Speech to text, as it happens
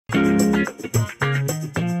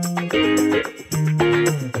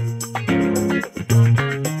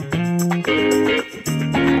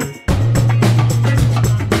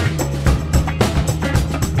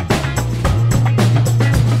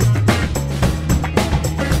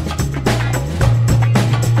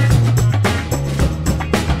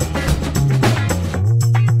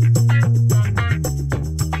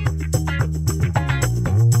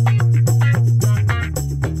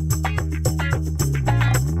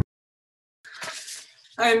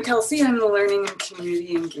I'm Kelsey. I'm the Learning and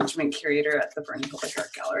Community Engagement Curator at the Burnie Public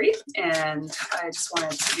Art Gallery, and I just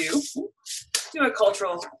wanted to do a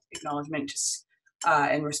cultural acknowledgement,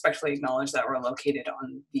 and respectfully acknowledge that we're located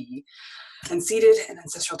on the unceded and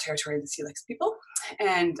ancestral territory of the Silex people,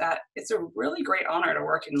 and it's a really great honor to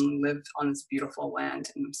work and live on this beautiful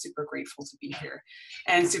land, and I'm super grateful to be here,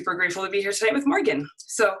 and super grateful to be here tonight with Morgan.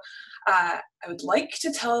 So I would like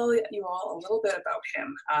to tell you all a little bit about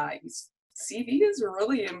him. His CV is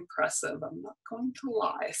really impressive, I'm not going to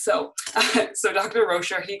lie. So Dr.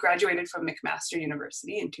 Rauscher, he graduated from McMaster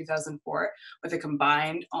University in 2004 with a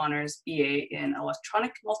combined honors BA in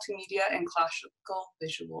electronic multimedia and classical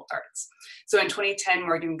visual arts. So in 2010,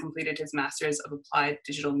 Morgan completed his Master's of Applied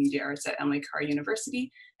Digital Media Arts at Carr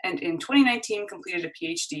University, and in 2019 completed a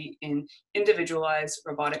PhD in individualized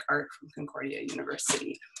robotic art from Concordia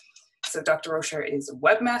University. So Dr. Rauscher is a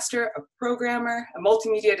webmaster, a programmer, a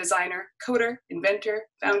multimedia designer, coder, inventor,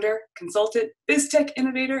 founder, consultant, BizTech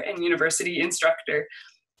innovator, and university instructor.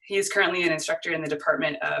 He is currently an instructor in the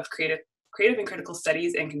Department of Creative and Critical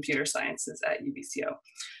Studies and Computer Sciences at UBCO.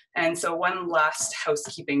 And so one last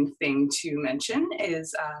housekeeping thing to mention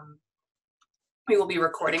is we will be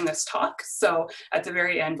recording this talk. So at the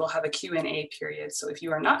very end, we'll have a Q&A period. So if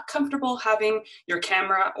you are not comfortable having your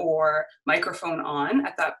camera or microphone on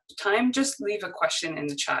at that time, just leave a question in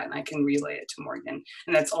the chat and I can relay it to Morgan.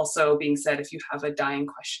 And that's also being said, if you have a dying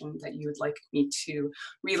question that you would like me to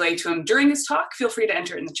relay to him during his talk, feel free to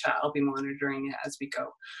enter it in the chat. I'll be monitoring it as we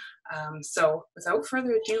go. So without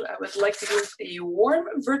further ado, I would like to give a warm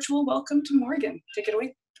virtual welcome to Morgan. Take it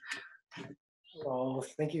away. Well,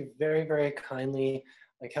 thank you very, very kindly,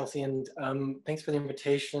 Kelsey, and thanks for the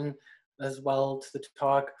invitation as well to the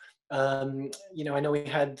talk. You know, I know we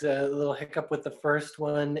had a little hiccup with the first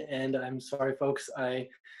one, and I'm sorry, folks, I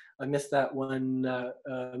missed that one. I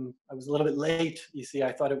was a little bit late. You see,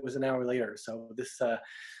 I thought it was an hour later, so this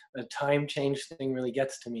time change thing really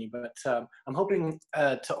gets to me. But I'm hoping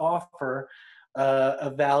to offer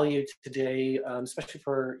a value today, especially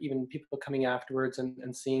for even people coming afterwards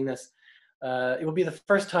and seeing this. It will be the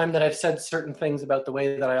first time that I've said certain things about the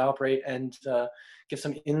way that I operate and give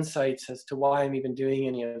some insights as to why I'm even doing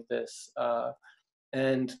any of this.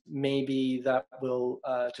 And maybe that will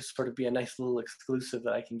just sort of be a nice little exclusive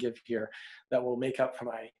that I can give here that will make up for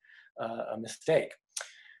my mistake.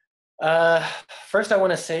 First, I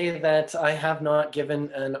want to say that I have not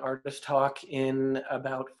given an artist talk in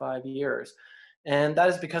about 5 years. And that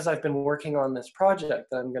is because I've been working on this project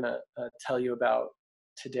that I'm going to tell you about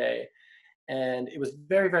today. And it was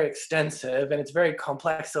very, very extensive and it's very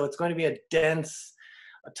complex. So it's going to be a dense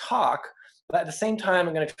talk, but at the same time,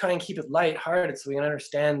 I'm going to try and keep it lighthearted so we can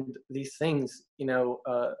understand these things, you know,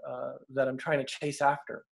 that I'm trying to chase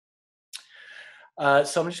after.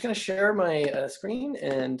 So I'm just going to share my screen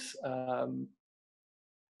and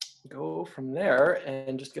go from there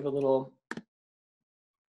and just give a little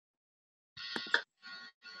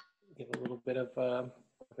bit of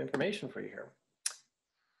information for you here.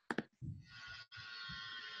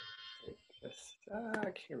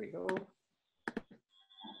 Here we go.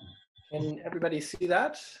 Can everybody see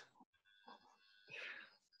that?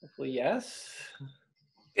 Hopefully, yes.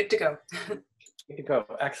 Good to go. Good to go.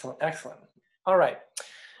 Excellent, excellent. All right.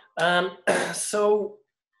 So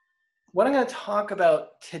what I'm going to talk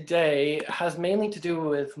about today has mainly to do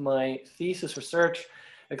with my thesis research,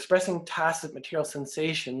 expressing tacit material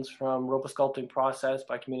sensations from robosculpting process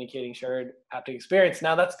by communicating shared haptic experience.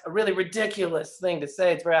 Now that's a really ridiculous thing to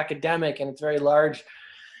say. It's very academic and it's very large.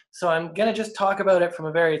 So I'm gonna just talk about it from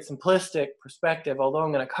a very simplistic perspective, although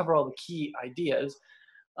I'm gonna cover all the key ideas.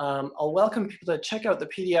 I'll welcome people to check out the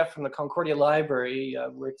PDF from the Concordia Library,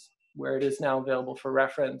 where it is now available for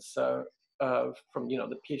reference from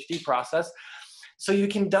the PhD process. So you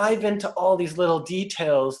can dive into all these little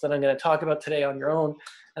details that I'm going to talk about today on your own,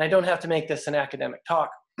 and I don't have to make this an academic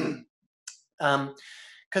talk. Because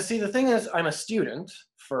see, the thing is, I'm a student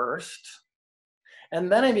first,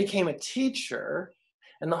 and then I became a teacher,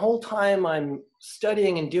 and the whole time I'm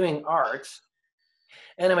studying and doing art,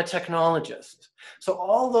 and I'm a technologist. So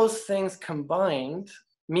all those things combined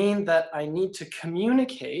mean that I need to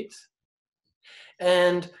communicate.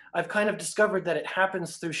 And I've kind of discovered that it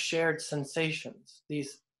happens through shared sensations,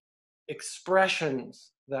 these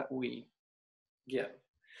expressions that we give.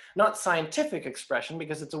 Not scientific expression,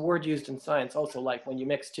 because it's a word used in science also, like when you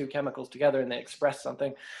mix two chemicals together and they express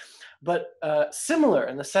something, but similar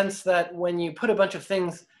in the sense that when you put a bunch of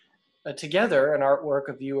things together, an artwork,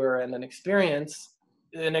 a viewer, and an experience,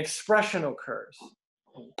 an expression occurs.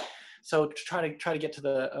 So to try to get to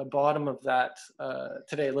the bottom of that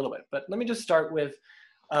today a little bit. But let me just start with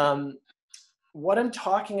what I'm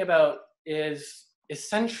talking about is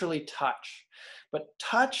essentially touch, but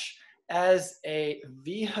touch as a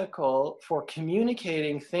vehicle for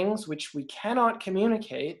communicating things which we cannot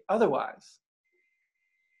communicate otherwise.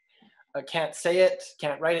 Can't say it,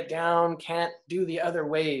 can't write it down, can't do the other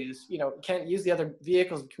ways, can't use the other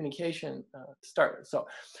vehicles of communication to start with.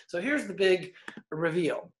 So here's the big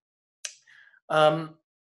reveal. I'm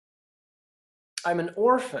an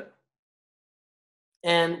orphan.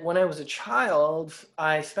 And when I was a child,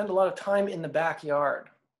 I spent a lot of time in the backyard.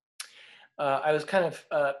 I was kind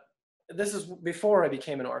of, this is before I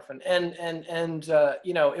became an orphan. And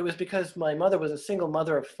it was because my mother was a single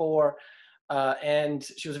mother of 4. And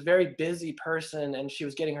she was a very busy person, and she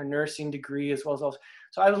was getting her nursing degree as well as.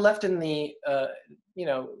 So I was left in the,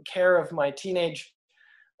 care of my teenage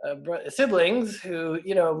siblings who,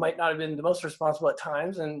 might not have been the most responsible at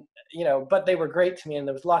times, and, but they were great to me, and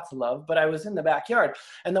there was lots of love. But I was in the backyard,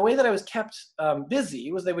 and the way that I was kept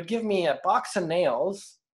busy was they would give me a box of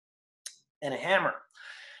nails and a hammer.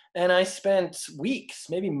 And I spent weeks,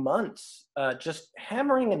 maybe months, just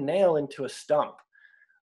hammering a nail into a stump.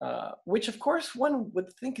 Which of course one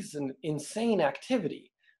would think is an insane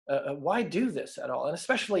activity. Why do this at all? And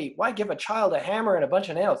especially, why give a child a hammer and a bunch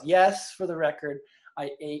of nails? Yes, for the record, I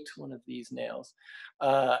ate one of these nails.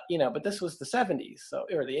 But this was the 70s,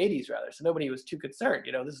 or the 80s rather, so nobody was too concerned.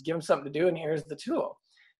 This is give them something to do, and here's the tool.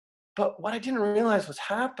 But what I didn't realize was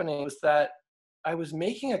happening was that I was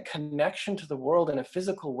making a connection to the world in a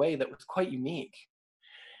physical way that was quite unique.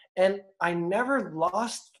 And I never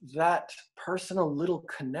lost that personal little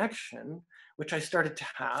connection, which I started to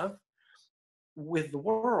have with the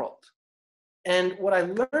world. And what I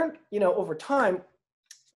learned, over time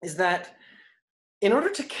is that in order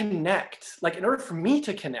to connect, in order for me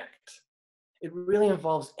to connect, it really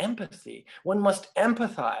involves empathy. One must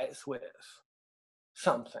empathize with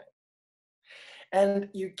something. And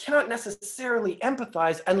you cannot necessarily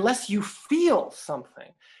empathize unless you feel something.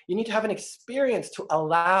 You need to have an experience to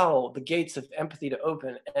allow the gates of empathy to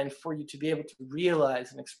open and for you to be able to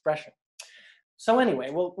realize an expression. So anyway,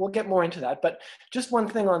 we'll get more into that. But just one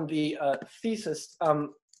thing on the thesis. I'll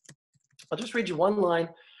just read you one line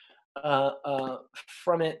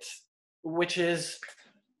from it, which is,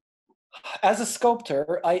 as a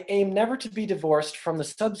sculptor, I aim never to be divorced from the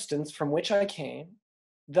substance from which I came,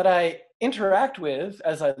 that I interact with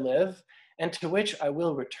as I live, and to which I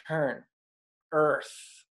will return.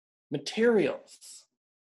 Earth, materials,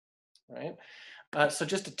 right? So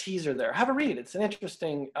just a teaser there. Have a read. It's an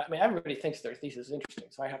interesting, everybody thinks their thesis is interesting,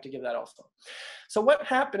 so I have to give that also. So what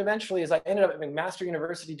happened eventually is I ended up at McMaster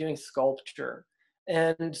University doing sculpture.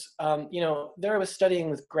 And, there I was studying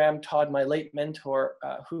with Graham Todd, my late mentor,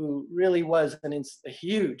 who really was a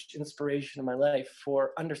huge inspiration in my life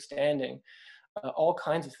for understanding all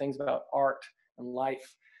kinds of things about art and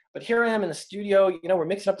life. But here I am in the studio, we're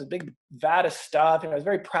mixing up this big vat of stuff. I was a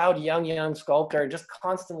very proud young sculptor, just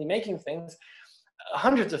constantly making things,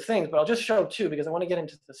 hundreds of things, but I'll just show 2 because I want to get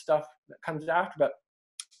into the stuff that comes after.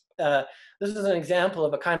 But this is an example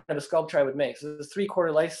of a kind of a sculpture I would make. So this is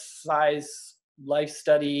 3/4 life-size life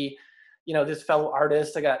study, this fellow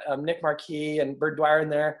artist. I got Nick Marquis and Bert Dwyer in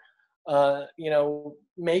there,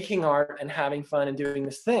 making art and having fun and doing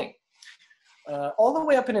this thing. All the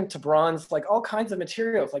way up and into bronze, all kinds of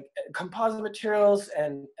materials, composite materials,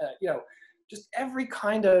 and just every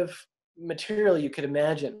kind of material you could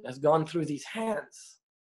imagine has gone through these hands.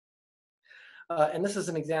 And this is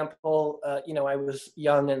an example. I was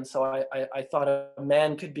young, and so I thought a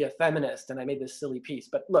man could be a feminist, and I made this silly piece.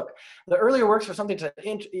 But look, the earlier works were something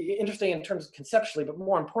interesting in terms of conceptually, but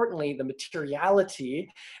more importantly, the materiality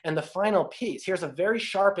and the final piece. Here's a very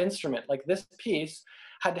sharp instrument. This piece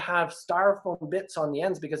had to have styrofoam bits on the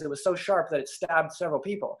ends because it was so sharp that it stabbed several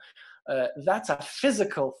people. That's a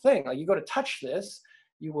physical thing. You go to touch this,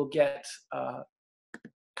 you will get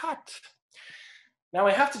cut. Now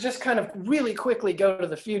I have to just kind of really quickly go to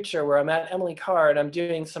the future where I'm at Emily Carr and I'm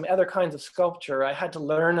doing some other kinds of sculpture. I had to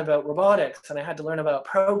learn about robotics, and I had to learn about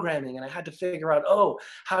programming, and I had to figure out,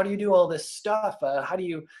 how do you do all this stuff? How do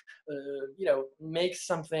you, make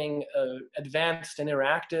something advanced and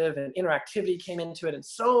interactive? And interactivity came into it, and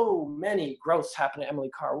so many growths happened at Emily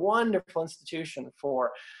Carr. Wonderful institution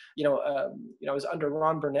for, I was under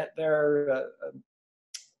Ron Burnett there,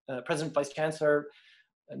 President Vice Chancellor,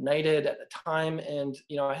 knighted at the time, and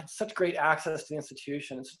I had such great access to the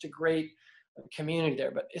institution and such a great community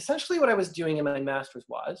there. But essentially what I was doing in my master's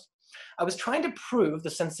was I was trying to prove the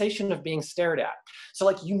sensation of being stared at. So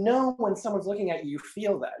when someone's looking at you, you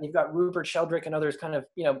feel that. And you've got Rupert Sheldrake and others kind of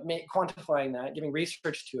quantifying that, giving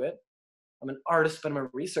research to it. I'm an artist, but I'm a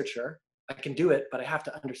researcher. I can do it, but I have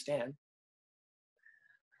to understand.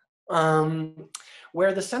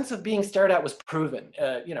 where the sense of being stared at was proven.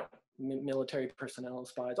 You know, military personnel,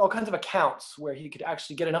 spies, all kinds of accounts where he could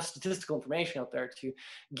actually get enough statistical information out there to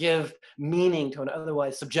give meaning to an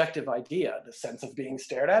otherwise subjective idea, the sense of being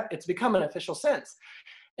stared at. It's become an official sense.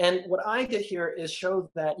 And what I did here is show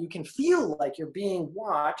that you can feel like you're being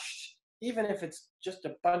watched, even if it's just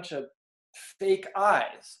a bunch of fake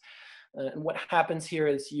eyes. And what happens here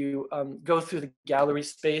is you go through the gallery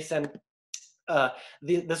space, and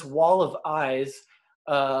this wall of eyes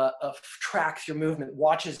tracks your movement,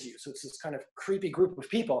 watches you. So it's this kind of creepy group of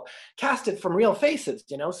people casted from real faces,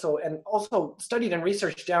 you know, so, and also studied and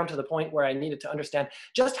researched down to the point where I needed to understand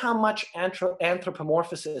just how much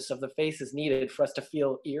anthropomorphosis of the face is needed for us to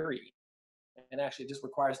feel eerie. And actually it just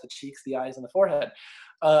requires the cheeks, the eyes, and the forehead.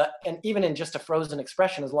 And even in just a frozen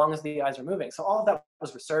expression, as long as the eyes are moving. So all of that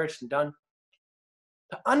was researched and done.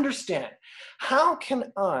 To understand, how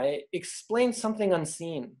can I explain something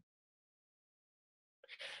unseen?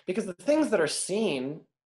 Because the things that are seen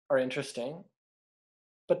are interesting,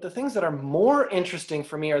 but the things that are more interesting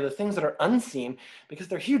for me are the things that are unseen, because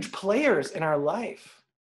they're huge players in our life.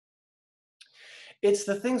 It's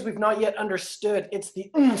the things we've not yet understood. It's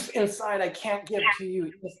the oomph inside I can't give to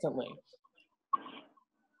you instantly.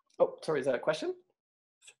 Oh, sorry, is that a question?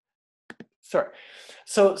 Sorry.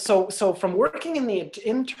 So from working in the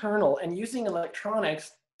internal and using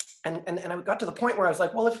electronics, and I got to the point where I was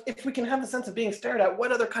like, well, if we can have the sense of being stared at,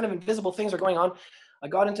 what other kind of invisible things are going on? I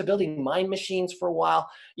got into building mind machines for a while.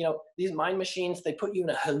 You know, these mind machines, they put you in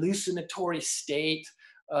a hallucinatory state,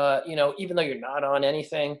 you know, even though you're not on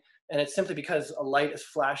anything. And it's simply because a light is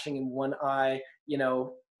flashing in one eye, you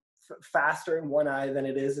know, faster in one eye than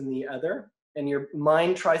it is in the other. And your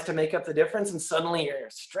mind tries to make up the difference, and suddenly you're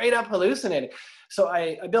straight up hallucinating. So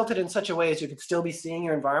I built it in such a way as you could still be seeing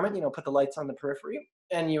your environment, you know, put the lights on the periphery,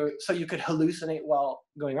 and so you could hallucinate while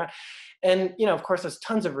going around. And, you know, of course, there's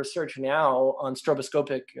tons of research now on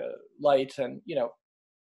stroboscopic light and, you know,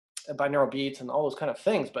 binaural beats and all those kind of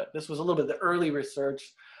things. But this was a little bit the early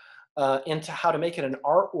research into how to make it an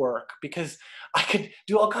artwork, because I could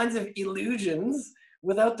do all kinds of illusions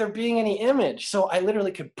without there being any image. So I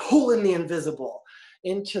literally could pull in the invisible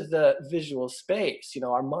into the visual space. You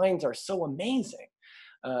know, our minds are so amazing.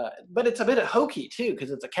 But it's a bit hokey too, because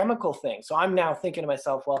it's a chemical thing. So I'm now thinking to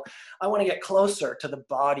myself, well, I want to get closer to the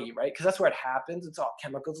body, right? Because that's where it happens. It's all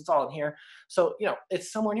chemicals, it's all in here. So, you know,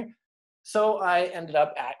 it's somewhere near. So I ended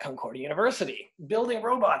up at Concordia University, building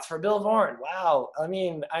robots for Bill Vaughan. Wow. I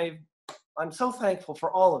mean, I'm so thankful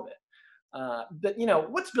for all of it. But, you know,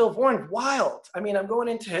 what's Bill Vaughan? Wild. I mean, I'm going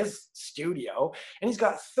into his studio, and he's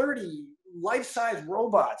got 30 life-size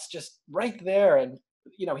robots just right there. And,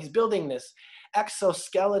 you know, he's building this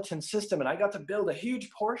exoskeleton system, and I got to build a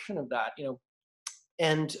huge portion of that, you know,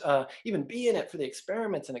 and even be in it for the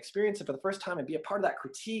experiments and experience it for the first time and be a part of that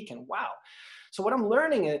critique. And wow. So what I'm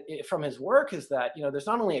learning from his work is that, you know, there's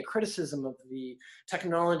not only a criticism of the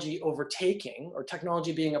technology overtaking or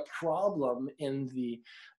technology being a problem in the,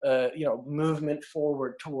 you know, movement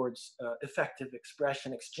forward towards effective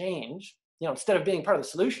expression exchange, you know, instead of being part of the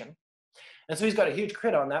solution. And so he's got a huge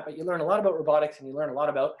crit on that, but you learn a lot about robotics, and you learn a lot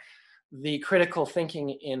about the critical thinking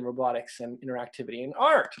in robotics and interactivity in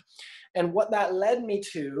art. And what that led me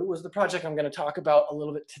to was the project I'm going to talk about a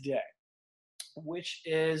little bit today, which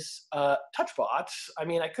is Touchbots. I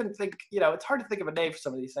mean, I couldn't think, you know, it's hard to think of a name for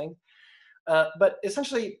some of these things, but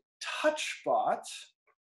essentially Touchbots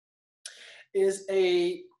is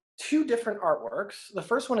two different artworks. The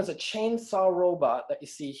first one is a chainsaw robot that you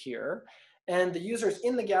see here, and the user's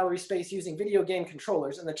in the gallery space using video game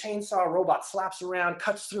controllers, and the chainsaw robot slaps around,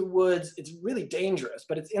 cuts through woods. It's really dangerous,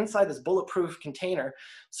 but it's inside this bulletproof container,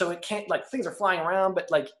 so it can't, like, things are flying around, but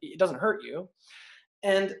like it doesn't hurt you.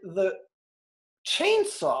 And the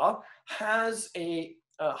chainsaw has a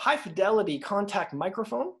high fidelity contact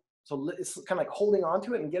microphone, so it's kind of like holding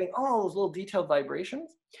onto it and getting all those little detailed vibrations,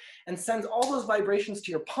 and sends all those vibrations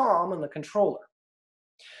to your palm and the controller.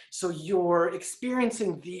 So you're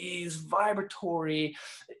experiencing these vibratory,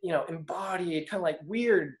 you know, embodied, kind of like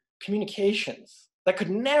weird communications that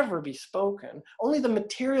could never be spoken. Only the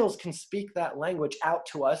materials can speak that language out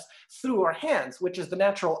to us through our hands, which is the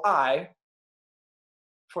natural eye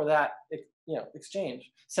for that, you know,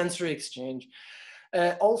 exchange, sensory exchange.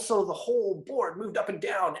 Also, the whole board moved up and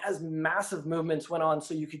down as massive movements went on,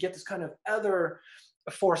 so you could get this kind of other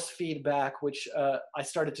force feedback, which I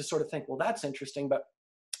started to sort of think, well, that's interesting, but,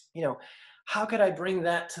 you know, how could I bring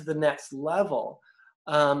that to the next level?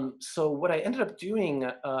 So what I ended up doing,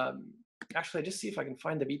 actually, I just see if I can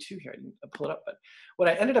find the V2 here. I didn't pull it up, but what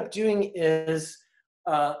I ended up doing is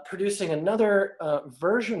producing another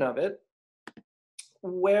version of it,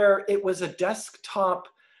 where it was a desktop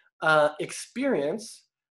experience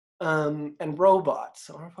and robots.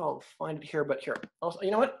 I don't know if I'll find it here, but here. Also,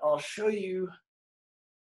 you know what? I'll show you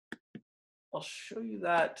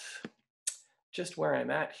that just where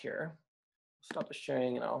I'm at here. Stop the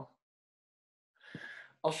sharing and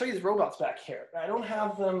I'll show you these robots back here. I don't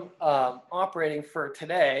have them operating for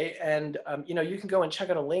today, and you know, you can go and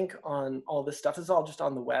check out a link on all this stuff. This is all just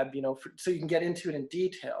on the web, you know, so you can get into it in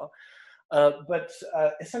detail. But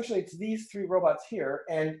essentially, it's these three robots here,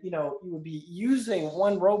 and you know, you would be using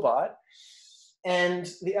one robot, and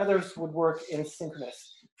the others would work in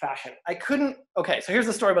synchronous fashion. I couldn't. Okay, so here's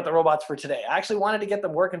the story about the robots for today. I actually wanted to get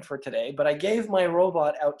them working for today, but I gave my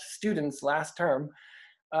robot out to students last term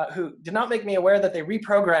who did not make me aware that they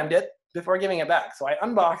reprogrammed it before giving it back. So I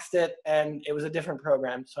unboxed it, and it was a different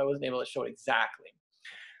program, so I wasn't able to show it exactly.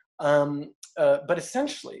 But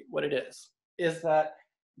essentially, what it is that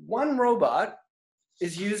one robot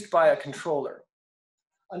is used by a controller.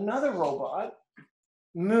 Another robot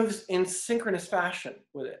moves in synchronous fashion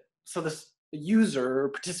with it. So this user or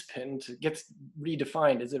participant gets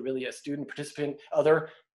redefined. Is it really a student, participant, other?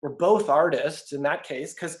 We're both artists in that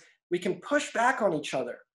case, because we can push back on each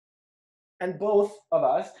other. And both of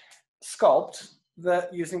us sculpt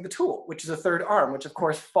using the tool, which is a third arm, which of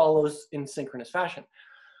course follows in synchronous fashion.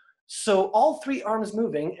 So all three arms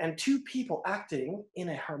moving and two people acting in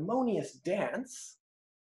a harmonious dance,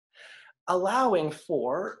 allowing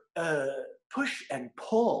for push and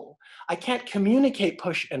pull. I can't communicate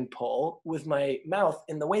push and pull with my mouth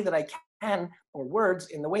in the way that I can, or words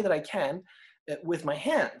in the way that I can with my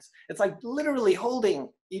hands. It's like literally holding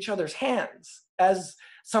each other's hands as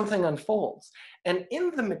something unfolds. And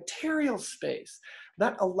in the material space,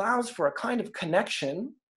 that allows for a kind of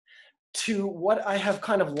connection to what I have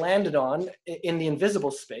kind of landed on in the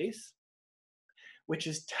invisible space, which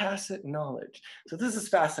is tacit knowledge. So this is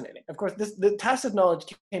fascinating. Of course, the tacit knowledge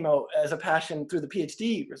came out as a passion through the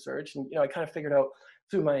PhD research. And, you know, I kind of figured out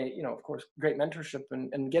through my, you know, of course, great mentorship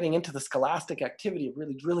and getting into the scholastic activity of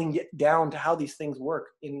really drilling it down to how these things work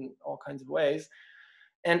in all kinds of ways.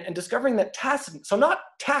 And discovering that tacit, so not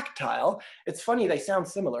tactile, it's funny, they sound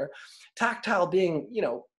similar. Tactile being, you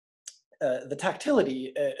know, the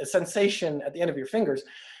tactility, a sensation at the end of your fingers,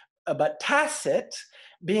 but tacit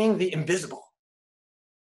being the invisible.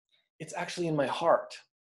 It's actually in my heart.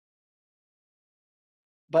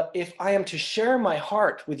 But if I am to share my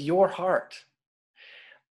heart with your heart,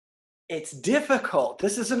 it's difficult.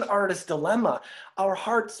 This is an artist's dilemma. Our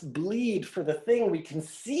hearts bleed for the thing we can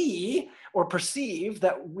see or perceive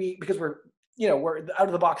because we're out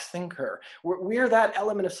of the box thinker. We're that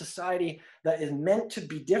element of society that is meant to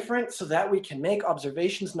be different so that we can make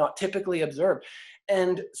observations not typically observed.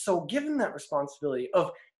 And so given that responsibility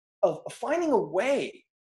of finding a way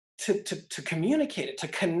to communicate it, to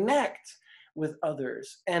connect with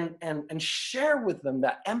others and share with them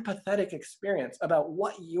that empathetic experience about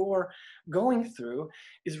what you're going through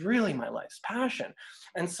is really my life's passion.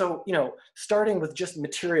 And so, you know, starting with just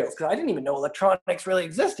materials, because I didn't even know electronics really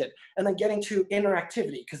existed, and then getting to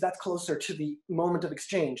interactivity, because that's closer to the moment of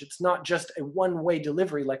exchange. It's not just a one-way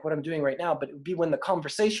delivery like what I'm doing right now, but it would be when the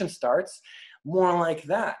conversation starts, more like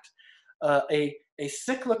that. A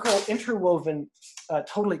cyclical, interwoven,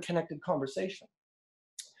 totally connected conversation.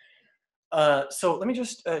 So let me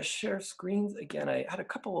just share screens again. I had a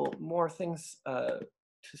couple more things to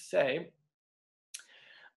say,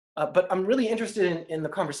 but I'm really interested in the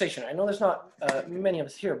conversation. I know there's not many of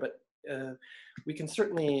us here, but we can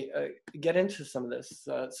certainly get into some of this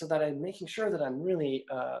so that I'm making sure that I'm really,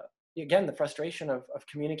 again, the frustration of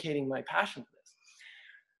communicating my passion for this.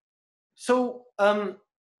 So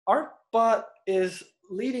ArtBot is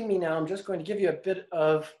leading me now. I'm just going to give you a bit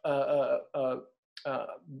of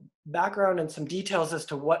background and some details as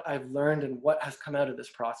to what I've learned and what has come out of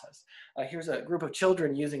this process. Here's a group of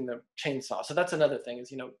children using the chainsaw. So that's another thing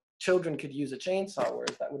is, you know, children could use a chainsaw,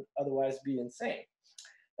 whereas that would otherwise be insane,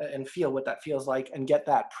 and feel what that feels like and get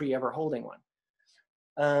that pre-ever holding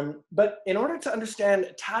one. But in order to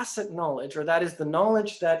understand tacit knowledge, or that is the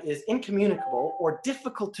knowledge that is incommunicable or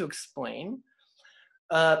difficult to explain,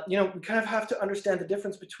 you know, we kind of have to understand the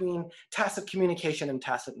difference between tacit communication and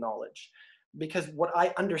tacit knowledge. Because what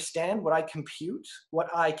I understand, what I compute, what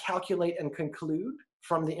I calculate and conclude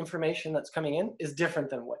from the information that's coming in is different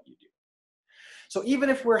than what you do. So even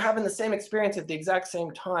if we're having the same experience at the exact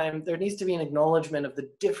same time, there needs to be an acknowledgement of the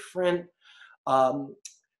different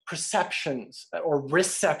perceptions or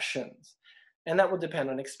receptions. And that will depend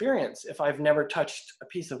on experience. If I've never touched a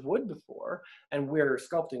piece of wood before and we're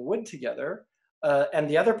sculpting wood together, and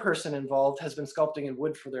the other person involved has been sculpting in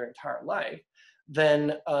wood for their entire life,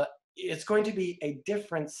 then it's going to be a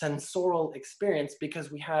different sensorial experience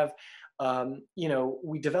because we have,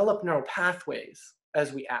 we develop neural pathways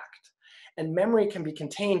as we act. And memory can be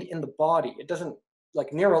contained in the body. It doesn't,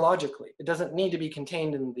 like neurologically, it doesn't need to be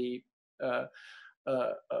contained in the,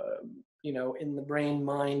 in the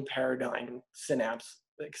brain-mind paradigm, synapse,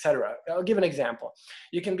 etc. I'll give an example.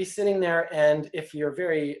 You can be sitting there, and if you're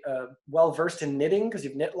very well-versed in knitting, because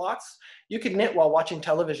you've knit lots, you could knit while watching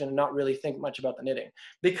television and not really think much about the knitting,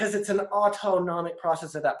 because it's an autonomic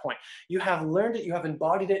process at that point. You have learned it, you have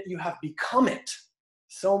embodied it, you have become it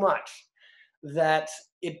so much that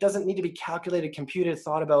it doesn't need to be calculated, computed,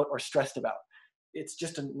 thought about, or stressed about. It's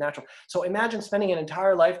just a natural. So imagine spending an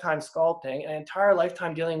entire lifetime sculpting, an entire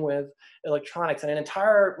lifetime dealing with electronics, and an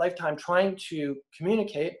entire lifetime trying to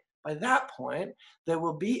communicate. By that point, there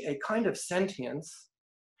will be a kind of sentience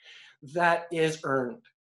that is earned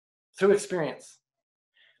through experience.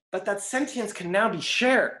 But that sentience can now be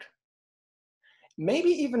shared, maybe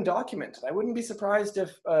even documented. I wouldn't be surprised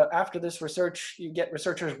if after this research, you get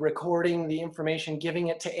researchers recording the information, giving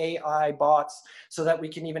it to AI bots so that we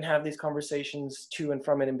can even have these conversations to and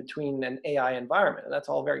from and in between an AI environment. And that's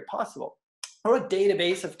all very possible. Or a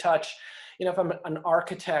database of touch. If I'm an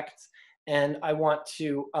architect and I want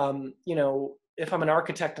to, if I'm an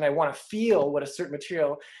architect and I want to feel what a certain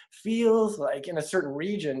material feels like in a certain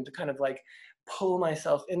region, to kind of like pull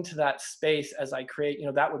myself into that space as I create,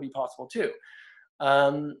 that would be possible too.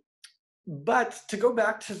 But to go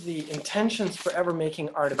back to the intentions for ever making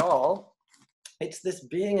art at all, it's this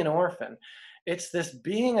being an orphan. It's this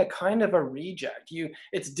being a kind of a reject.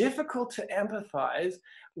 It's difficult to empathize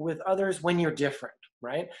with others when you're different,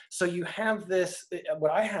 right? So you have this,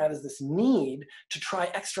 what I have is this need to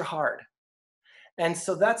try extra hard. And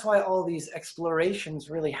so that's why all these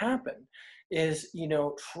explorations really happen, is,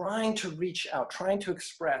 trying to reach out, trying to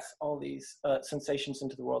express all these sensations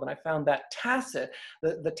into the world. And I found that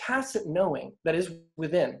the tacit knowing that is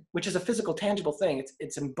within, which is a physical, tangible thing.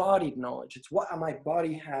 It's embodied knowledge. It's what my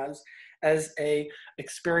body has as a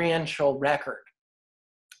experiential record.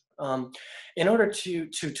 In order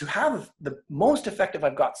to have the most effective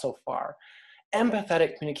I've got so far,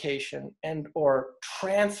 empathetic communication and or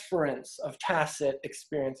transference of tacit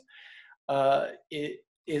experience,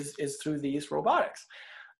 is through these robotics.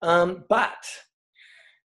 But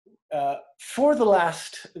for the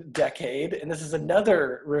last decade, and this is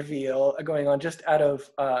another reveal going on just out of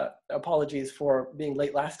apologies for being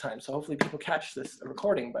late last time, so hopefully people catch this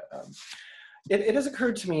recording, but it has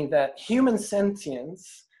occurred to me that human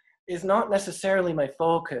sentience is not necessarily my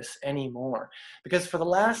focus anymore, because for the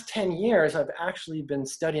last 10 years, I've actually been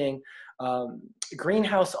studying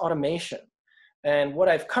greenhouse automation. And what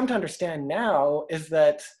I've come to understand now is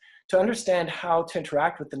that to understand how to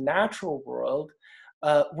interact with the natural world,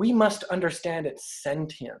 we must understand its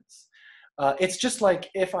sentience. It's just like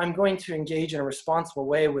if I'm going to engage in a responsible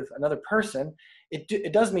way with another person,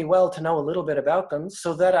 it does me well to know a little bit about them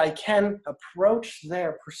so that I can approach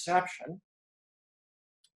their perception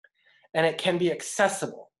and it can be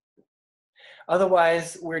accessible.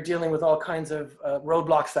 Otherwise, we're dealing with all kinds of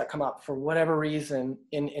roadblocks that come up for whatever reason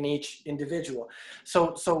in each individual.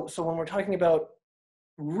 So when we're talking about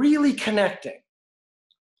really connecting,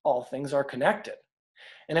 all things are connected.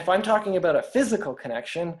 And if I'm talking about a physical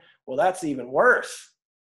connection, well, that's even worse.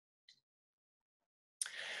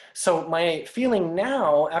 So my feeling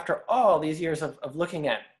now, after all these years of looking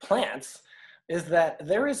at plants, is that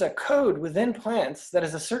there is a code within plants that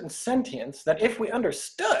is a certain sentience that if we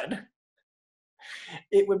understood,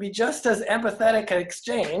 it would be just as empathetic an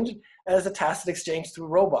exchange as a tacit exchange through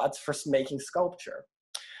robots for making sculpture.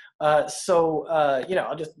 I'll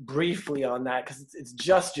just briefly on that, because it's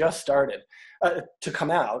just started to come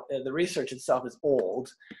out. The research itself is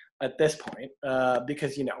old at this point,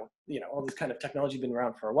 because all this kind of technology has been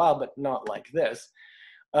around for a while, but not like this.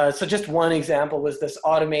 So just one example was this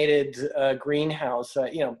automated greenhouse.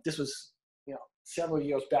 This was several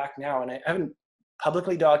years back now, and I haven't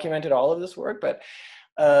publicly documented all of this work, but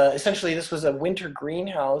essentially this was a winter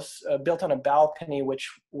greenhouse built on a balcony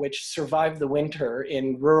which survived the winter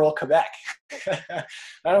in rural Quebec. I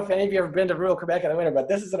don't know if any of you have ever been to rural Quebec in the winter, but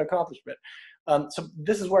this is an accomplishment. So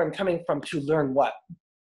this is where I'm coming from to learn what.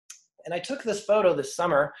 And I took this photo this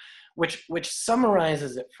summer, which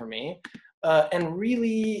summarizes it for me, and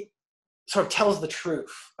really sort of tells the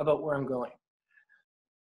truth about where I'm going.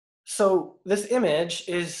 So this image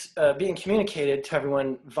is being communicated to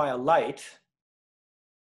everyone via light,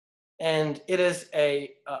 and it is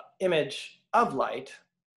a image of light,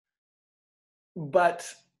 but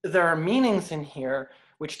there are meanings in here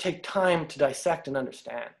which take time to dissect and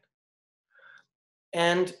understand.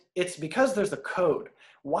 And it's because there's a code.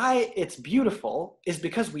 Why it's beautiful is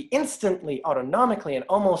because we instantly, autonomically, and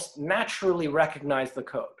almost naturally recognize the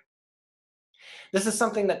code. This is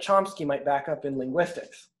something that Chomsky might back up in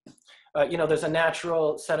linguistics. You know, there's a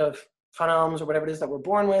natural set of phonemes or whatever it is that we're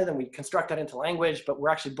born with, and we construct that into language, but we're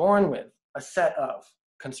actually born with a set of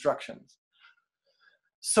constructions.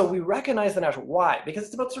 So we recognize the natural. Why? Because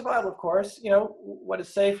it's about survival, of course. You know, what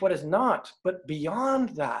is safe, what is not. But beyond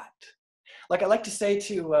that, like I like to say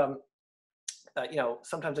to, you know,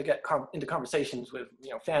 sometimes I get into conversations with,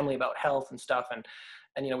 you know, family about health and stuff, and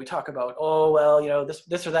you know, we talk about, oh, well, you know,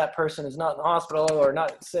 this or that person is not in the hospital or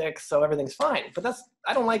not sick, so everything's fine. But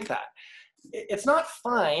I don't like that. It's not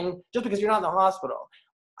fine just because you're not in the hospital.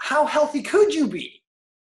 How healthy could you be?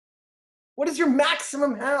 What is your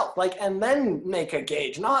maximum health? Like, and then make a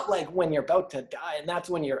gauge, not like when you're about to die and that's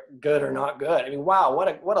when you're good or not good. I mean, wow,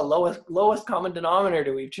 what a lowest common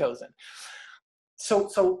denominator we've chosen.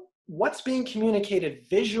 So what's being communicated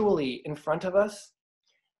visually in front of us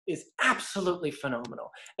is absolutely phenomenal.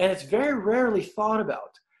 And it's very rarely thought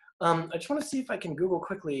about. I just want to see if I can Google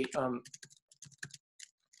quickly. I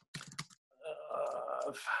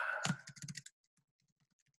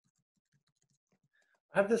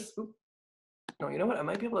have this, no, you know what? I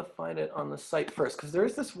might be able to find it on the site first, because there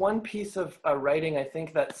is this one piece of writing, I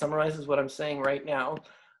think, that summarizes what I'm saying right now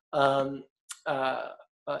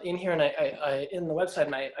in here, and I in the website,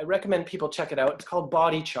 and I recommend people check it out. It's called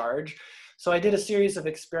Body Charge. So I did a series of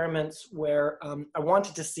experiments where I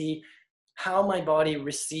wanted to see how my body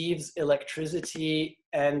receives electricity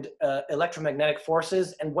and electromagnetic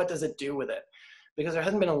forces, and what does it do with it? Because there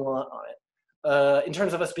hasn't been a lot on it in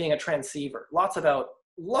terms of us being a transceiver. Lots about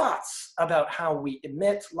how we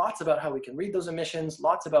emit, lots about how we can read those emissions,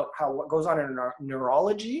 lots about what goes on in our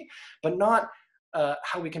neurology, but not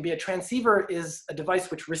how we can be a transceiver. Is a device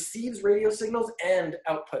which receives radio signals and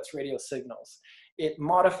outputs radio signals. It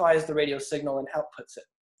modifies the radio signal and outputs it.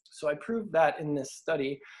 So I proved that in this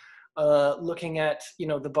study, looking at, you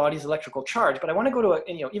know, the body's electrical charge. But I want to go to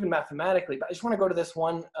you know, even mathematically, but I just want to go to this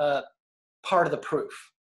one part of the proof.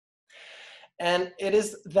 And it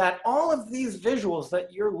is that all of these visuals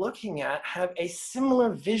that you're looking at have a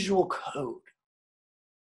similar visual code.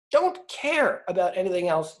 Don't care about anything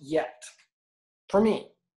else yet, for me.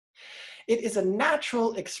 It is a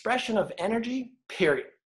natural expression of energy, period.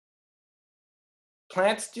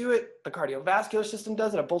 Plants do it, the cardiovascular system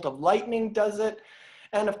does it, a bolt of lightning does it,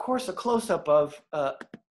 and of course a close-up of a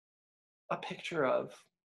picture of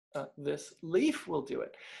this leaf will do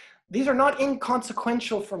it. These are not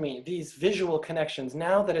inconsequential for me, these visual connections,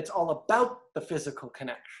 now that it's all about the physical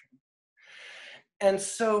connection. And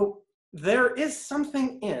so there is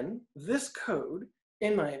something in this code,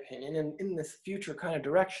 in my opinion, and in this future kind of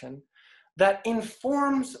direction, that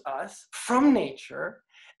informs us from nature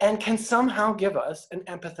and can somehow give us an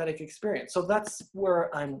empathetic experience. So that's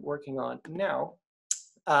where I'm working on now.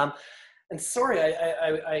 And sorry,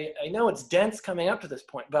 I know it's dense coming up to this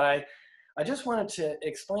point, but I just wanted to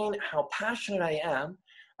explain how passionate I am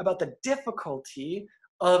about the difficulty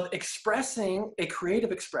of expressing a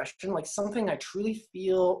creative expression, like something I truly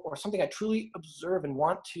feel or something I truly observe and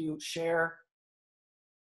want to share,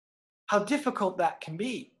 how difficult that can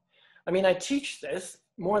be. I mean, I teach this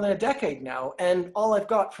more than a decade now, and all I've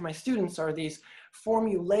got for my students are these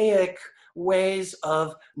formulaic ways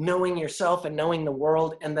of knowing yourself and knowing the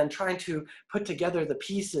world, and then trying to put together the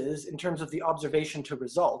pieces in terms of the observation to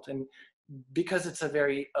result. And because it's a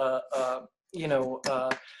very, you know, I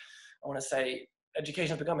want to say, education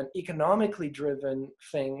has become an economically driven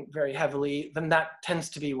thing very heavily, then that tends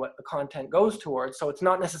to be what the content goes towards. So it's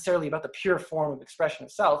not necessarily about the pure form of expression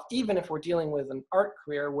itself, even if we're dealing with an art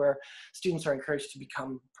career where students are encouraged to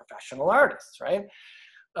become professional artists, right?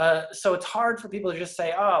 So it's hard for people to just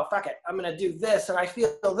say, oh, fuck it, I'm gonna do this, and I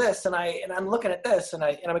feel this, and I'm looking at this, and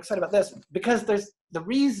I'm excited about this, because there's the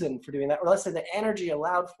reason for doing that, or let's say the energy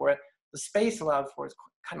allowed for it, the space allowed for it is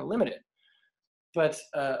kind of limited. But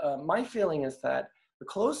my feeling is that the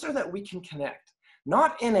closer that we can connect,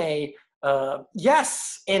 not in a,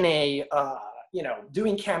 yes, in a, you know,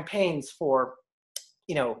 doing campaigns for,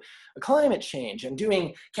 you know, climate change and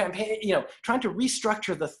doing campaign, you know, trying to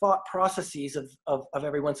restructure the thought processes of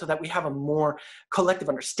everyone so that we have a more collective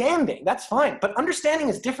understanding. That's fine. But understanding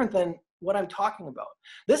is different than what I'm talking about.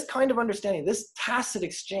 This kind of understanding, this tacit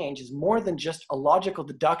exchange, is more than just a logical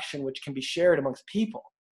deduction which can be shared amongst people.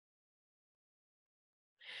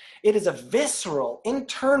 It is a visceral,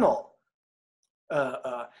 internal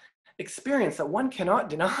experience that one cannot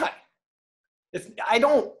deny. I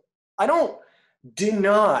don't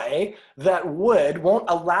deny that wood won't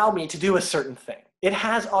allow me to do a certain thing. It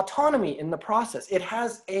has autonomy in the process. It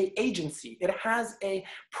has a agency. It has a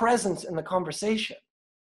presence in the conversation.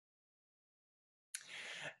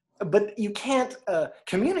 But you can't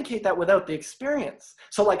communicate that without the experience.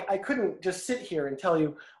 So like, I couldn't just sit here and tell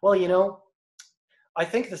you, well, you know, I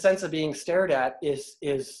think the sense of being stared at is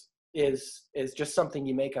just something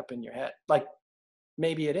you make up in your head. Like,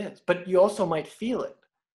 maybe it is, but you also might feel it.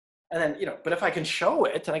 And then, you know, but if I can show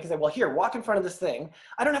it and I can say, well, here, walk in front of this thing,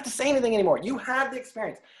 I don't have to say anything anymore. You have the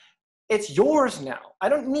experience. It's yours now. I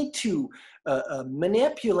don't need to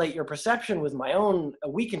manipulate your perception with my own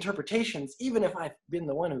weak interpretations, even if I've been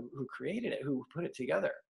the one who created it, who put it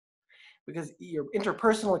together. Because your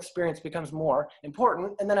interpersonal experience becomes more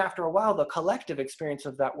important. And then after a while, the collective experience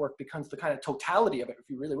of that work becomes the kind of totality of it, if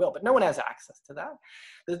you really will. But no one has access to that.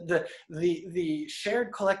 The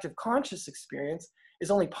shared collective conscious experience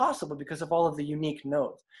is only possible because of all of the unique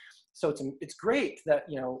nodes. So it's great that,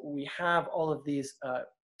 you know, we have all of these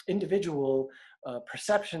individual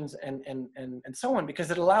perceptions and so on, because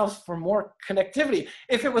it allows for more connectivity.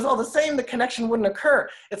 If it was all the same, the connection wouldn't occur.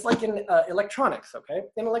 It's like in electronics, okay?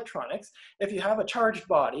 In electronics, if you have a charged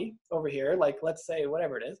body over here, like let's say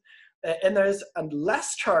whatever it is, and there's a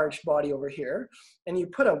less charged body over here, and you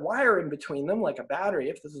put a wire in between them, like a battery,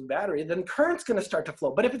 if this is a battery, then current's gonna start to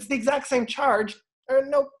flow. But if it's the exact same charge,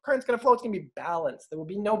 no current's gonna flow, it's gonna be balanced. There will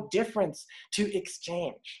be no difference to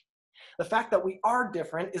exchange. The fact that we are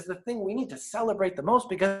different is the thing we need to celebrate the most,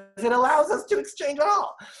 because it allows us to exchange at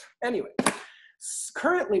all. Anyway,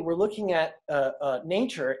 currently we're looking at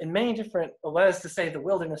nature in many different, let us to say, the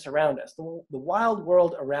wilderness around us, the wild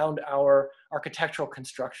world around our architectural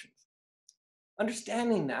constructions.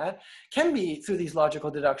 Understanding that can be through these logical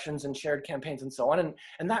deductions and shared campaigns and so on,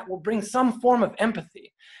 and that will bring some form of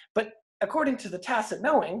empathy. But according to the tacit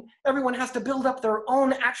knowing, everyone has to build up their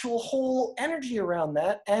own actual whole energy around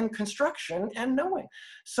that, and construction and knowing.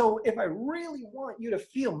 So if I really want you to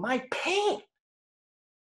feel my pain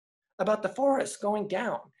about the forest going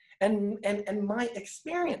down and my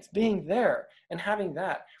experience being there and having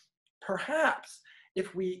that, perhaps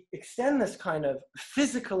if we extend this kind of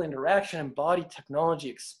physical interaction and body technology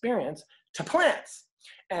experience to plants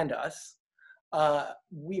and us,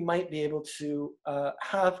 we might be able to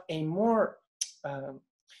have a more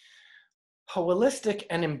holistic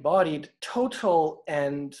and embodied, total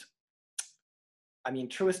and, I mean,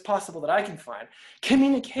 truest possible that I can find,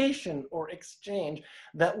 communication or exchange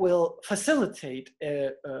that will facilitate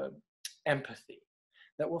empathy,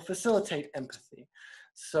 that will facilitate empathy.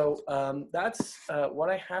 So that's what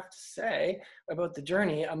I have to say about the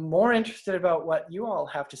journey. I'm more interested about what you all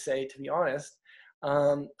have to say, to be honest.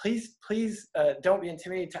 Please don't be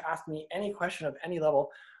intimidated to ask me any question of any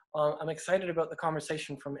level. I'm excited about the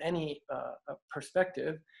conversation from any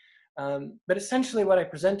perspective. But essentially what I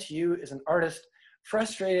present to you is an artist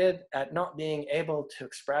frustrated at not being able to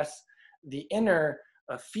express the inner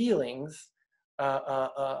feelings,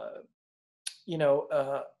 you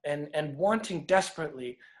know, and wanting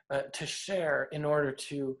desperately to share in order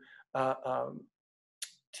to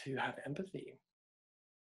have empathy.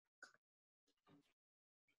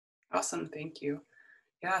 Awesome, thank you.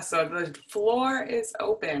 Yeah, so the floor is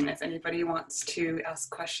open if anybody wants to ask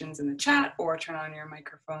questions in the chat or turn on your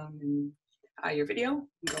microphone and your video, you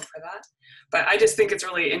can go for that. But I just think it's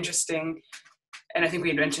really interesting, and I think we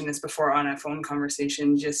had mentioned this before on a phone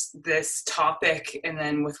conversation, just this topic, and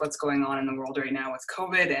then with what's going on in the world right now with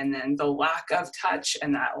COVID, and then the lack of touch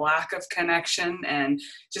and that lack of connection, and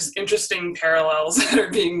just interesting parallels that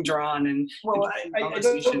are being drawn. And well, I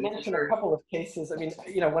did mention a couple of cases. I mean,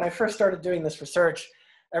 you know, when I first started doing this research,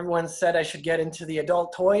 everyone said I should get into the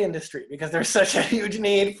adult toy industry because there's such a huge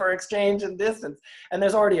need for exchange and distance. And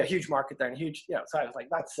there's already a huge market there and huge, you know, so I was like,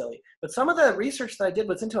 that's silly. But some of the research that I did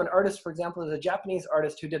was into an artist, for example, there's a Japanese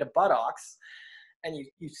artist who did a buttocks, and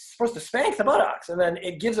you're supposed to spank the buttocks and then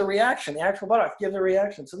it gives a reaction. The actual buttocks gives a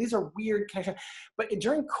reaction. So these are weird connections. But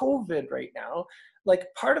during COVID right now, like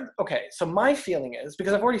part of, okay, so my feeling is,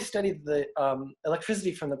 because I've already studied the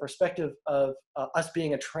electricity from the perspective of us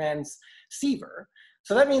being a transceiver.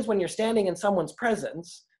 So that means when you're standing in someone's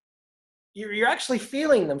presence, you're actually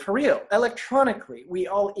feeling them for real. Electronically, we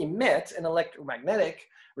all emit an electromagnetic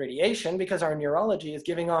radiation because our neurology is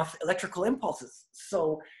giving off electrical impulses.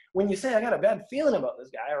 So when you say, I got a bad feeling about this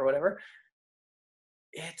guy or whatever,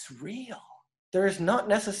 it's real. There's not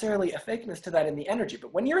necessarily a fakeness to that in the energy.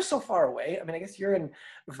 But when you're so far away, I mean, I guess you're in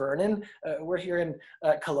Vernon, we're here in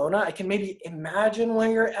Kelowna, I can maybe imagine where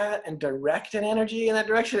you're at and direct an energy in that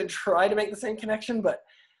direction and try to make the same connection. But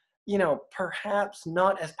you know, perhaps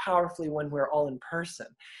not as powerfully when we're all in person.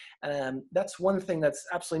 That's one thing that's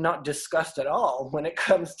absolutely not discussed at all when it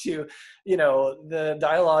comes to, you know, the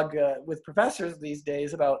dialogue with professors these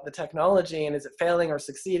days about the technology and is it failing or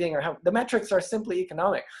succeeding, or how the metrics are simply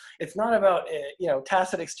economic. It's not about, you know,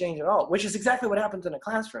 tacit exchange at all, which is exactly what happens in a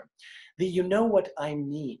classroom. The you know what I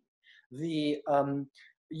mean, the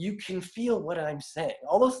you can feel what I'm saying.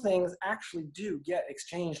 All those things actually do get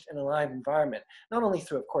exchanged in a live environment, not only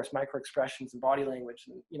through, of course, micro expressions and body language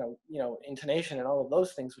and, you know, intonation and all of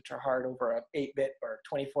those things, which are hard over a 8-bit or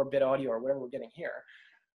 24-bit audio or whatever we're getting here,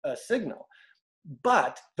 signal,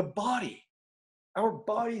 but the body, our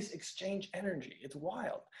bodies exchange energy. It's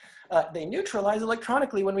wild. They neutralize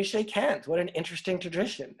electronically when we shake hands. What an interesting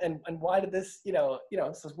tradition. And why did this, so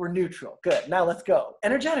we're neutral. Good, now let's go.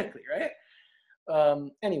 Energetically, right?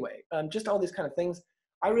 Anyway, just all these kind of things.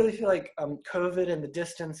 I really feel like COVID and the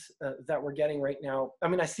distance that we're getting right now, I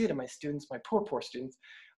mean, I see it in my students, my poor students.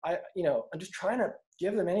 I'm just trying to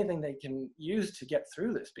give them anything they can use to get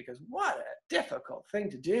through this, because what a difficult thing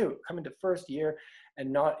to do, come into first year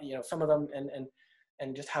and not, some of them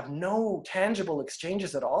and just have no tangible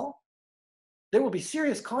exchanges at all. There will be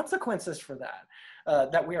serious consequences for that.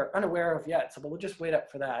 That we are unaware of yet. So, but we'll just wait up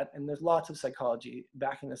for that. And there's lots of psychology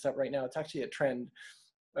backing this up right now. It's actually a trend,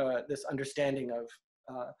 this understanding of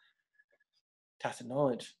tacit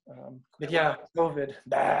knowledge. But yeah, COVID.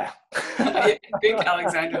 Bah. I think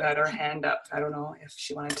Alexandra had her hand up. I don't know if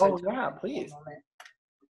she wanted to. Oh yeah, please.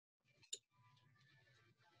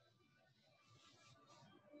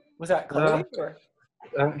 Was that Chloe?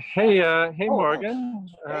 Hey, oh, Morgan.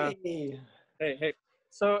 Hey.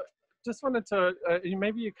 So just wanted to,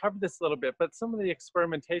 maybe you covered this a little bit, but some of the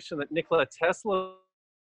experimentation that Nikola Tesla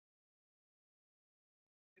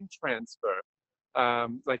transfer,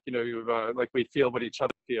 like we feel what each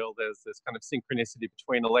other feel, there's this kind of synchronicity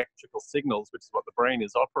between electrical signals, which is what the brain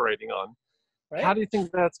is operating on. Right. How do you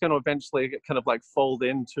think that's going to eventually kind of like fold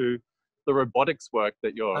into the robotics work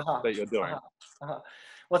that you're doing? Well,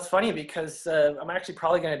 it's funny because I'm actually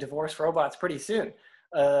probably going to divorce robots pretty soon.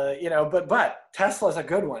 But Tesla's a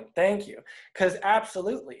good one. Thank you. Because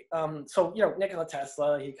absolutely. So, Nikola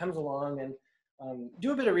Tesla, he comes along and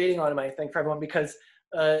do a bit of reading on him, I think, for everyone, because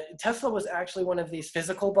Tesla was actually one of these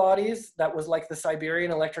physical bodies that was like the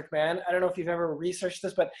Siberian Electric Man. I don't know if you've ever researched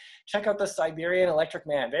this, but check out the Siberian Electric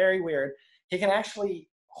Man. Very weird. He can actually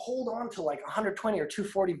hold on to like 120 or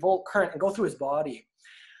 240 volt current and go through his body.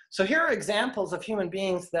 So here are examples of human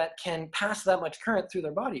beings that can pass that much current through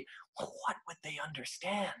their body. Well, what would they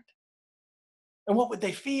understand? And what would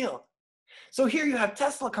they feel? So here you have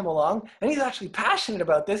Tesla come along, and he's actually passionate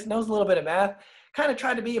about this, knows a little bit of math, kind of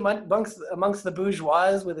tried to be amongst the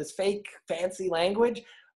bourgeois with his fake fancy language,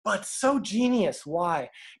 but so genius. Why?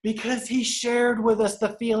 Because he shared with us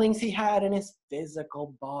the feelings he had in his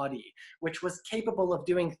physical body, which was capable of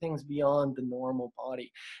doing things beyond the normal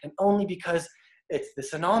body. And only because it's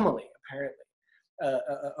this anomaly, apparently,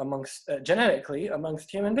 genetically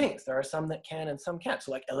amongst human beings. There are some that can and some can't.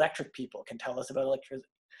 So like electric people can tell us about electricity,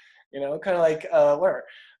 kind of like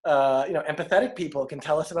empathetic people can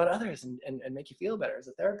tell us about others and make you feel better as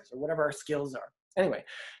a therapist or whatever our skills are. Anyway,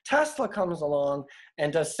 Tesla comes along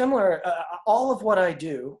and does similar, all of what I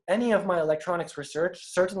do, any of my electronics research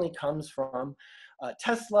certainly comes from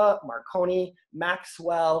Tesla, Marconi,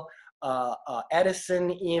 Maxwell,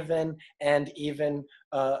 Edison even, and even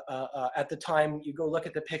at the time, you go look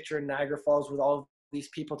at the picture in Niagara Falls with all of these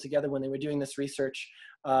people together when they were doing this research,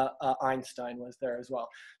 Einstein was there as well.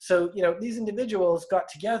 So, these individuals got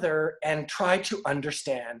together and tried to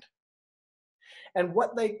understand. And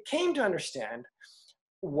what they came to understand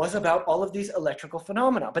was about all of these electrical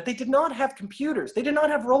phenomena, but they did not have computers. They did not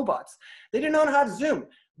have robots. They did not have Zoom.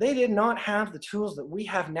 They did not have the tools that we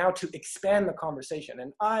have now to expand the conversation.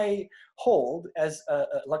 And I hold, as an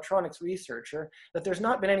electronics researcher, that there's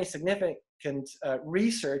not been any significant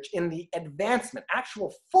research in the advancement,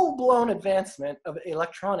 actual full-blown advancement of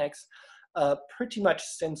electronics pretty much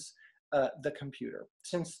since the computer,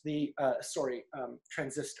 since the,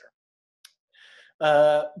 transistor.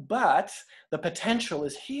 But the potential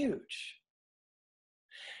is huge.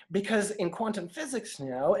 Because in quantum physics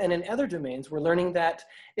now, and in other domains, we're learning that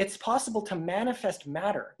it's possible to manifest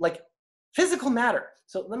matter, like physical matter.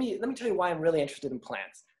 So let me tell you why I'm really interested in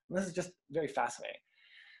plants. And this is just very fascinating.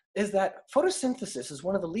 Is that photosynthesis is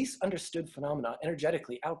one of the least understood phenomena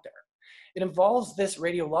energetically out there. It involves this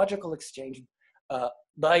radiological exchange,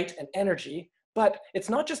 light and energy, but it's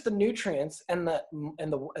not just the nutrients and the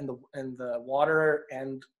water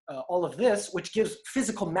and all of this, which gives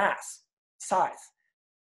physical mass, size.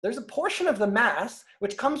 There's a portion of the mass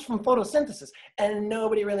which comes from photosynthesis, and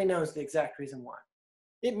nobody really knows the exact reason why.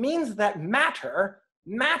 It means that matter,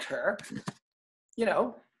 you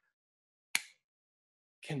know,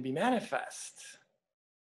 can be manifest.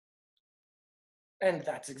 And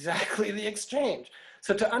that's exactly the exchange.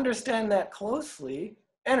 So to understand that closely,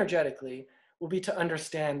 energetically, will be to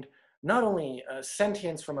understand not only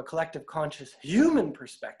sentience from a collective conscious human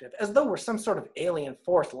perspective, as though we're some sort of alien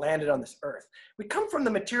force landed on this earth. We come from the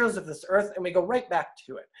materials of this earth and we go right back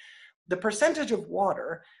to it. The percentage of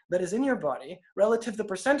water that is in your body relative to the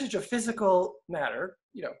percentage of physical matter,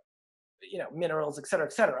 minerals, et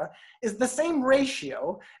cetera, is the same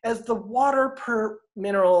ratio as the water per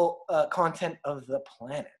mineral content of the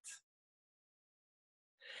planet.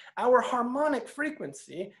 Our harmonic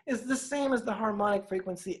frequency is the same as the harmonic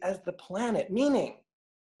frequency as the planet, meaning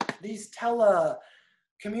these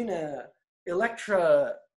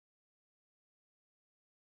electra,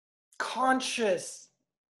 conscious,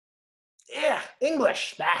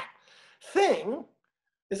 English, thing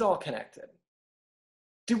is all connected.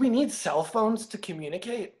 Do we need cell phones to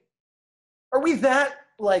communicate? Are we that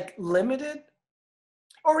limited?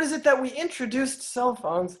 Or is it that we introduced cell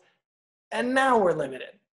phones and now we're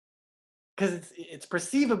limited? Because it's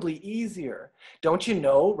perceivably easier. Don't you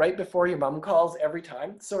know right before your mom calls every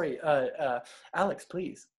time? Sorry, Alex,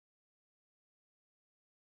 please.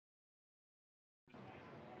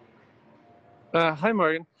 Hi,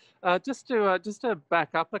 Morgan. Just to back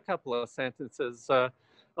up a couple of sentences, I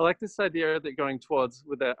like this idea that going towards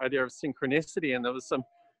with the idea of synchronicity, and there was some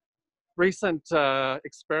recent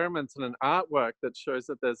experiments in an artwork that shows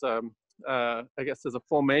that there's there's a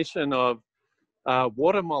formation of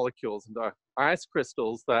water molecules and ice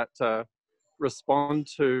crystals that respond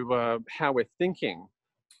to how we're thinking.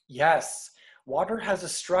 Yes, water has a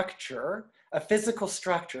structure, a physical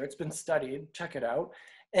structure. It's been studied, check it out.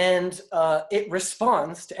 And it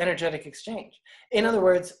responds to energetic exchange. In other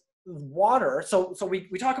words, water, so we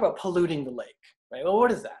talk about polluting the lake, right? Well,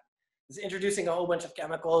 what is that? It's introducing a whole bunch of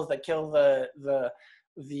chemicals that kill the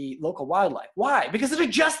local wildlife. Why? Because it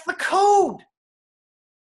adjusts the code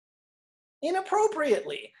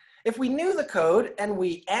inappropriately. If we knew the code and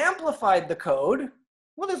we amplified the code,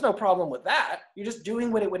 well, there's no problem with that. You're just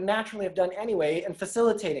doing what it would naturally have done anyway and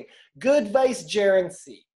facilitating. Good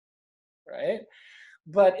vicegerency, right?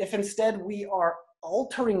 But if instead we are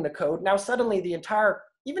altering the code, now suddenly the entire,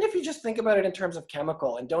 even if you just think about it in terms of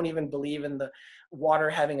chemical and don't even believe in the water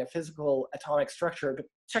having a physical atomic structure, but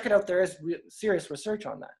check it out, there is serious research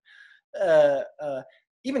on that.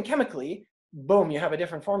 Even chemically, boom, you have a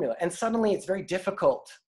different formula. And suddenly it's very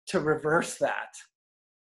difficult to reverse that.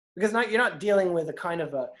 Because now you're not dealing with a kind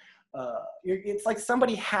of it's like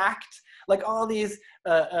somebody hacked, like all these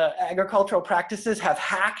agricultural practices have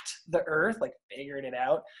hacked the earth, like figured it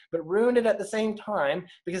out, but ruined it at the same time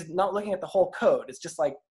because not looking at the whole code. It's just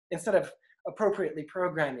like, instead of appropriately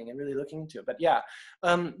programming and really looking into it. But yeah,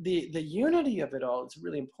 the unity of it all is a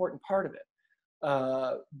really important part of it,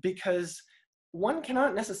 because one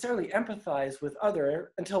cannot necessarily empathize with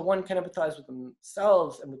other until one can empathize with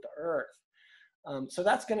themselves and with the earth. So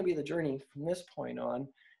that's going to be the journey from this point on,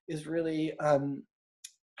 is really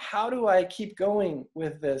how do I keep going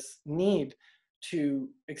with this need to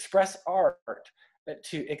express art,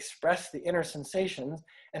 to express the inner sensations,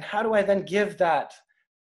 and how do I then give that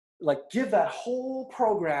whole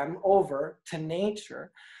program over to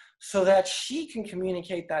nature so that she can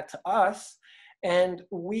communicate that to us, and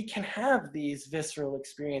we can have these visceral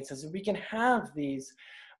experiences, and we can have these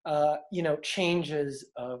changes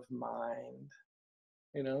of mind.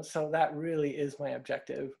 So that really is my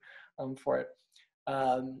objective for it.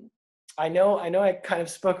 I know I kind of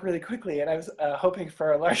spoke really quickly, and I was hoping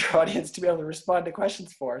for a larger audience to be able to respond to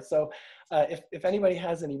questions for. So if anybody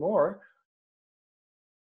has any more.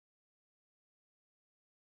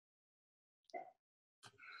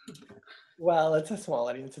 Well, it's a small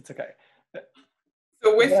audience, it's okay.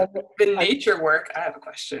 So with the nature work, I have a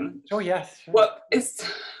question. Oh yes. Sure.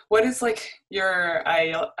 What is like your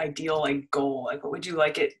ideal goal? Like, what would you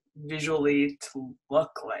like it visually to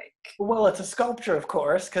look like? Well, it's a sculpture, of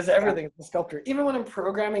course, because everything is a sculpture. Even when I'm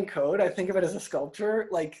programming code, I think of it as a sculpture.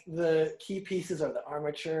 Like the key pieces are the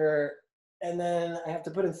armature, and then I have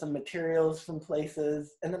to put in some materials from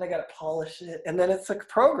places, and then I got to polish it, and then it's a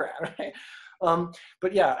program, right?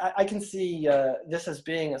 But yeah, I can see this as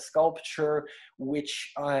being a sculpture,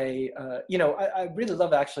 which I really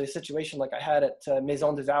love actually a situation like I had at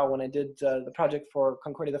Maison des Arts when I did the project for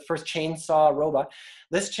Concordia, the first chainsaw robot.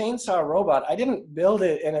 This chainsaw robot, I didn't build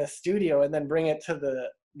it in a studio and then bring it to the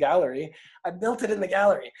gallery. I built it in the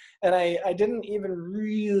gallery, and I didn't even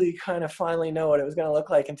really kind of finally know what it was going to look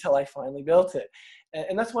like until I finally built it.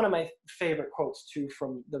 And that's one of my favorite quotes too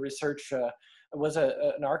from the research. Was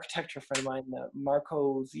an architecture friend of mine, Mark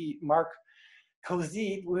Cozy,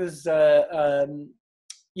 was just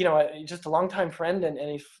a longtime friend,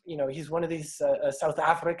 and he's one of these South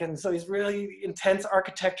Africans, so he's really intense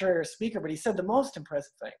architecture speaker. But he said the most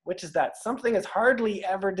impressive thing, which is that something is hardly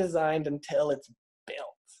ever designed until it's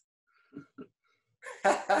built.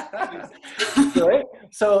 Right?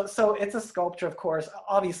 So it's a sculpture, of course.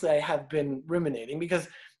 Obviously, I have been ruminating because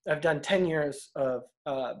I've done 10 years of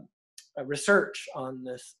research on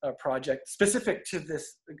this project specific to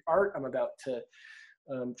this art I'm about to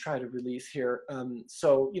try to release here.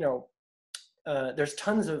 There's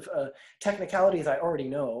tons of technicalities I already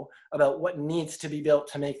know about what needs to be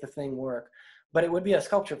built to make the thing work, but it would be a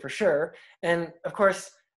sculpture for sure. And of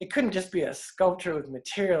course, it couldn't just be a sculpture with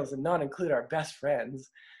materials and not include our best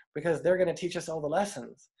friends, because they're going to teach us all the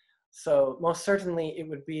lessons. So most certainly it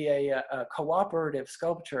would be a cooperative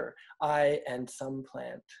sculpture, I and some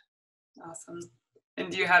plant. Awesome.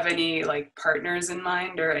 And do you have any like partners in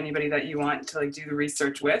mind or anybody that you want to like do the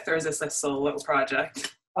research with, or is this a solo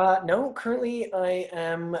project? No, currently I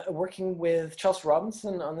am working with Chelsea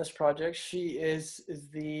Robinson on this project. She is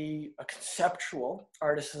the conceptual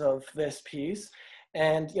artist of this piece.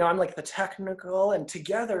 And, I'm like the technical, and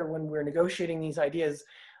together when we're negotiating these ideas,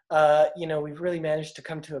 we've really managed to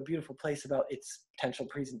come to a beautiful place about its potential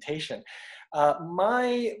presentation.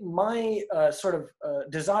 My sort of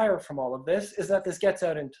desire from all of this is that this gets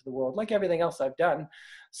out into the world, like everything else I've done.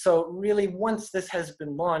 So really, once this has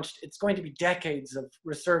been launched, it's going to be decades of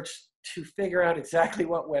research to figure out exactly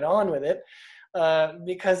what went on with it,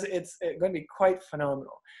 because it's going to be quite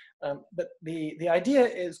phenomenal. But the idea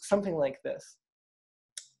is something like this.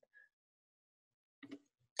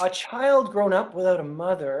 A child grown up without a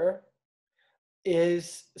mother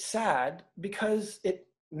is sad because it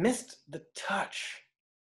missed the touch,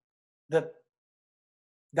 that.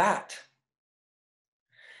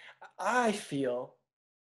 I feel,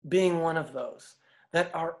 being one of those, that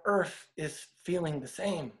our earth is feeling the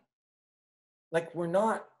same. Like we're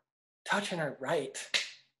not touching it right.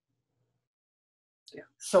 Yeah.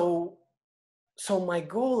 So my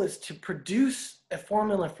goal is to produce a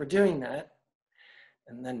formula for doing that,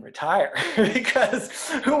 and then retire, because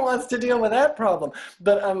who wants to deal with that problem?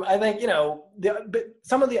 But I think,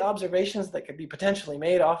 some of the observations that could be potentially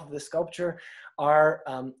made off of this sculpture are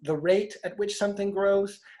the rate at which something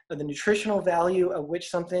grows, the nutritional value of which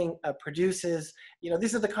something produces.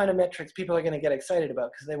 These are the kind of metrics people are going to get excited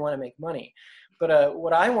about because they want to make money. But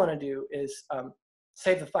what I want to do is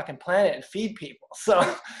save the fucking planet and feed people. So,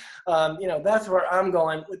 that's where I'm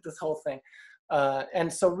going with this whole thing.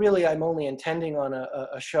 And so really, I'm only intending on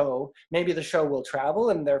a show. Maybe the show will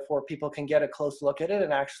travel, and therefore people can get a close look at it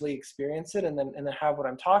and actually experience it, and then have what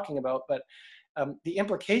I'm talking about. But the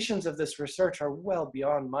implications of this research are well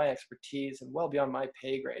beyond my expertise and well beyond my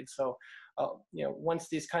pay grade. So, once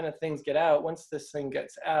these kind of things get out, once this thing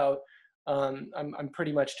gets out, I'm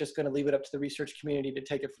pretty much just going to leave it up to the research community to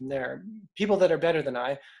take it from there. People that are better than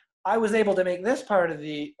I was able to make this part of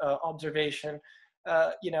the observation.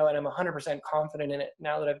 And I'm 100% confident in it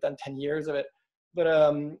now that I've done 10 years of it. But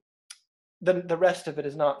the rest of it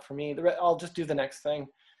is not for me. I'll just do the next thing.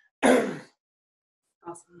 Awesome.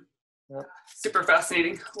 Yeah. Super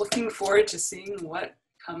fascinating. Looking forward to seeing what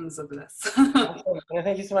comes of this. Awesome. And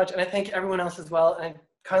thank you so much. And I thank everyone else as well. And I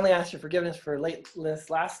kindly ask your forgiveness for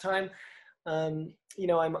lateness last time. I'm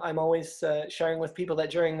always sharing with people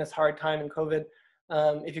that during this hard time in COVID,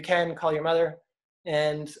 if you can, call your mother.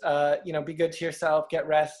 And, be good to yourself, get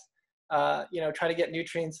rest, try to get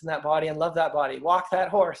nutrients in that body and love that body, walk that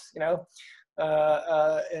horse, and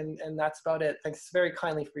that's about it. Thanks very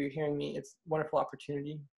kindly for you hearing me. It's a wonderful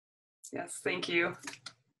opportunity. Yes, thank you.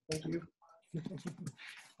 Thank you.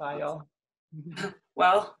 Bye, y'all.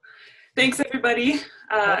 Well, thanks everybody.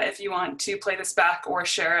 If you want to play this back or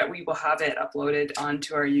share it, we will have it uploaded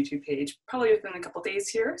onto our YouTube page probably within a couple days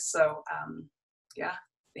here. So,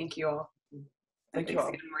 thank you all. Thank you all.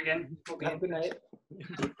 Again, Morgan. Have a good night.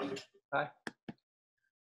 Bye.